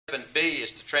7b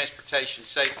is the Transportation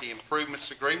Safety Improvements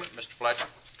Agreement. Mr. Fletcher.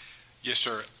 Yes,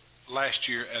 sir. Last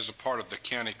year, as a part of the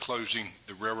county closing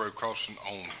the railroad crossing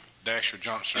on Dasher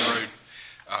Johnson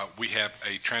Road, we have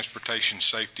a Transportation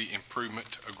Safety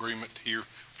Improvement Agreement here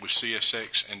with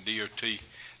CSX and DOT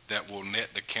that will net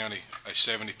the county a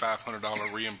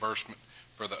 $7,500 reimbursement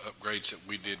for the upgrades that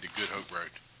we did to Good Hope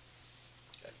Road.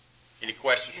 Okay. Any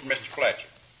questions for Mr. Fletcher?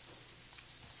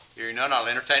 Hearing none, I'll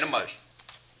entertain a motion.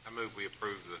 I move we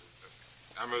approve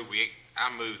I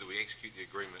move that we execute the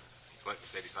agreement and collect the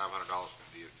 $7,500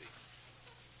 from DOT.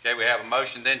 Okay, we have a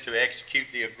motion then to execute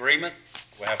the agreement.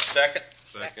 We have a second.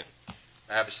 Second.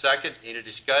 I have a second. Any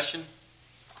discussion?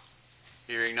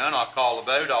 Hearing none, I'll call the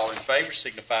vote. All in favor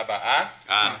signify by aye.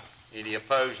 Aye. Any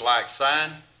opposed, like sign.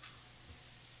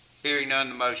 Hearing none,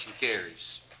 the motion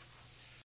carries.